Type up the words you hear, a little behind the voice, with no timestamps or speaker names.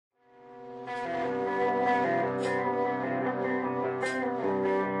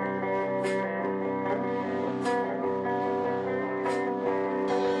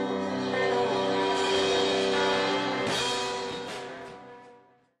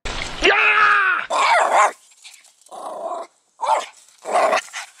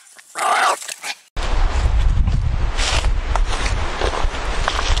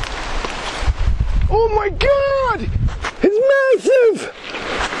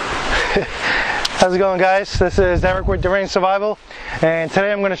How's it going, guys? This is Derek with Deranged Survival, and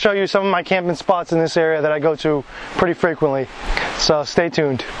today I'm going to show you some of my camping spots in this area that I go to pretty frequently, so stay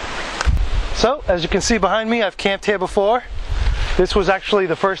tuned. So, as you can see behind me, I've camped here before. This was actually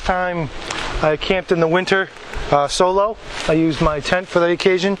the first time I camped in the winter solo. I used my tent for the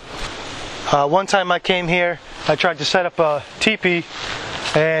occasion. One time I came here, I tried to set up a teepee,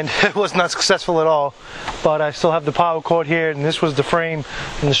 and it was not successful at all. But I still have the power cord here, and this was the frame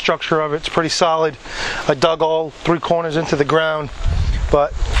and the structure of it. It's pretty solid. I dug all three corners into the ground,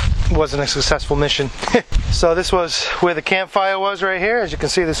 but it wasn't a successful mission. So this was where the campfire was right here. As you can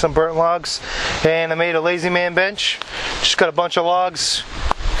see, there's some burnt logs, and I made a lazy man bench. Just got a bunch of logs,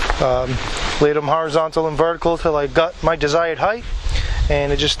 laid them horizontal and vertical till I got my desired height,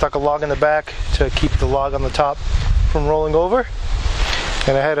 and I just stuck a log in the back to keep the log on the top from rolling over.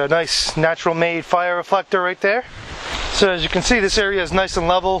 And I had a nice natural made fire reflector right there. So as you can see, this area is nice and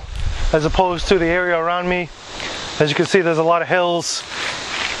level as opposed to the area around me. As you can see, there's a lot of hills.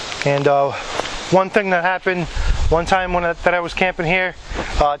 And one thing that happened one time that I was camping here,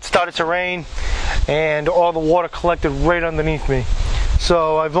 it started to rain and all the water collected right underneath me.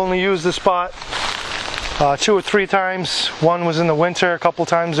 So I've only used this spot 2 or 3 times. One was in the winter, a couple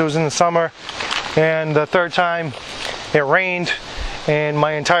times it was in the summer, and the third time it rained and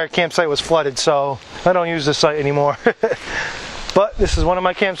my entire campsite was flooded, so I don't use this site anymore. But this is one of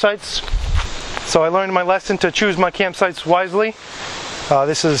my campsites, so I learned my lesson to choose my campsites wisely.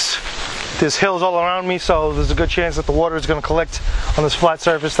 There's hills all around me, so there's a good chance that the water is going to collect on this flat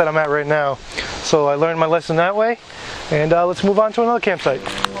surface that I'm at right now. So I learned my lesson that way, and let's move on to another campsite.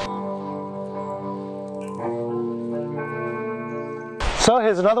 So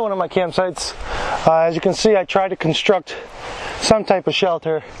here's another one of my campsites. As you can see, I tried to construct some type of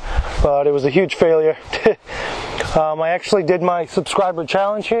shelter, but it was a huge failure. I actually did my subscriber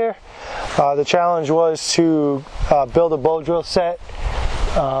challenge here. The challenge was to build a bow drill set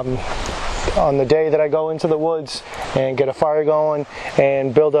on the day that I go into the woods and get a fire going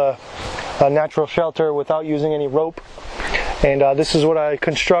and build a natural shelter without using any rope. And this is what I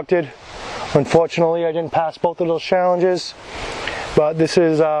constructed. Unfortunately, I didn't pass both of those challenges, but this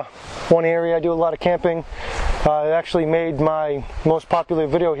is one area I do a lot of camping. I actually made my most popular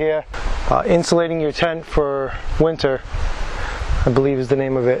video here, insulating your tent for winter, I believe is the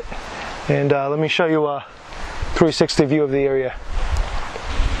name of it. And let me show you a 360 view of the area.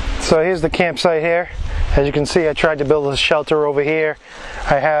 So here's the campsite here. As you can see, I tried to build a shelter over here.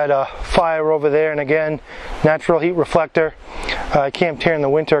 I had a fire over there, and again, natural heat reflector. I camped here in the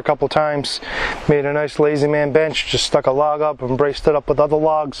winter a couple times, made a nice lazy man bench, just stuck a log up and braced it up with other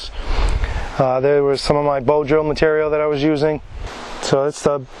logs. There was some of my bow drill material that I was using. So it's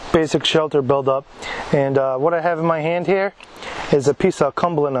the basic shelter build up. And what I have in my hand here is a piece of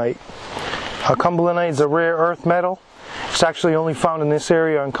cumberlandite. Cumberlandite is a rare earth metal. It's actually only found in this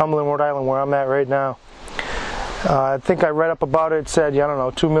area in Cumberland, Rhode Island, where I'm at right now. I think I read up about it. It said, I don't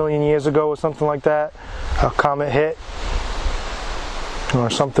know, 2 million years ago or something like that, a comet hit, or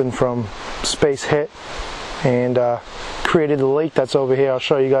something from space hit, and created the lake that's over here. I'll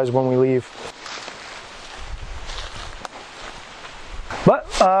show you guys when we leave. But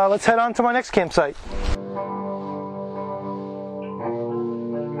let's head on to my next campsite.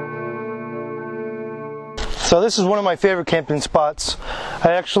 So this is one of my favorite camping spots.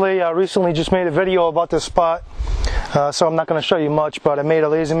 I actually recently just made a video about this spot, so I'm not going to show you much, but I made a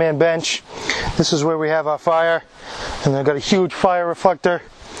lazy man bench. This is where we have our fire, and I've got a huge fire reflector,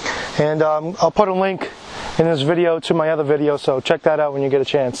 and I'll put a link in this video to my other video, so check that out when you get a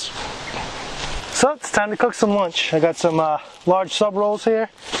chance. So it's time to cook some lunch. I got some large sub rolls here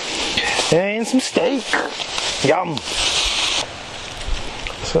and some steak. Yum!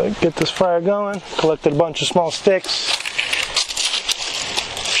 So get this fire going. Collected a bunch of small sticks.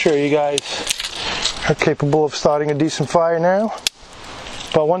 I'm sure you guys are capable of starting a decent fire now.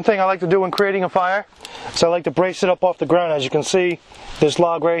 But one thing I like to do when creating a fire is I like to brace it up off the ground. As you can see, this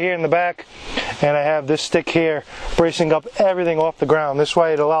log right here in the back, and I have this stick here bracing up everything off the ground. This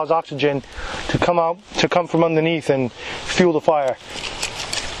way it allows oxygen to come from underneath and fuel the fire.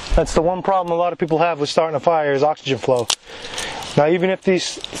 That's the one problem a lot of people have with starting a fire, is oxygen flow. Now even if these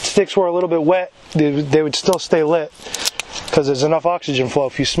sticks were a little bit wet, they would still stay lit because there's enough oxygen flow.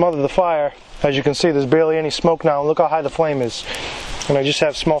 If you smother the fire, as you can see, there's barely any smoke now. Look how high the flame is. And I just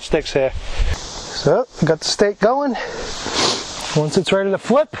have small sticks here. So, got the steak going. Once it's ready to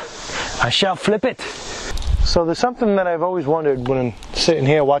flip, I shall flip it. So there's something that I've always wondered when I'm sitting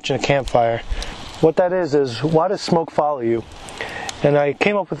here watching a campfire. What that is why does smoke follow you? And I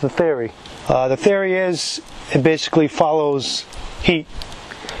came up with a theory. The theory is it basically follows heat.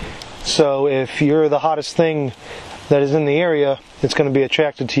 So if you're the hottest thing that is in the area, it's going to be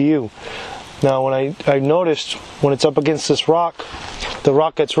attracted to you. Now when I noticed when it's up against this rock, the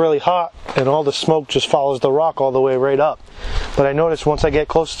rock gets really hot and all the smoke just follows the rock all the way right up. But I noticed once I get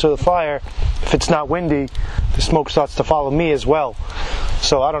closer to the fire, if it's not windy, the smoke starts to follow me as well.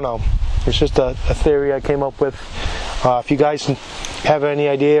 So I don't know. It's just a theory I came up with. If you guys have any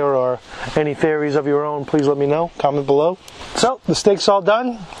idea or any theories of your own, please let me know. Comment below. So the steak's all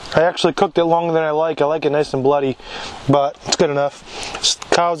done. I actually cooked it longer than I like. I like it nice and bloody, but it's good enough.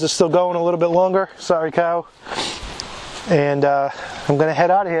 Cows is still going a little bit longer. Sorry, cow. And I'm gonna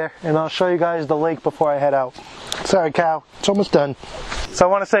head out of here, and I'll show you guys the lake before I head out. Sorry, cow. It's almost done. So I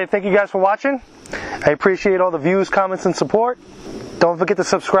want to say thank you guys for watching. I appreciate all the views, comments, and support. Don't forget to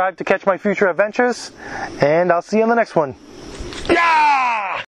subscribe to catch my future adventures, and I'll see you on the next one. Yeah!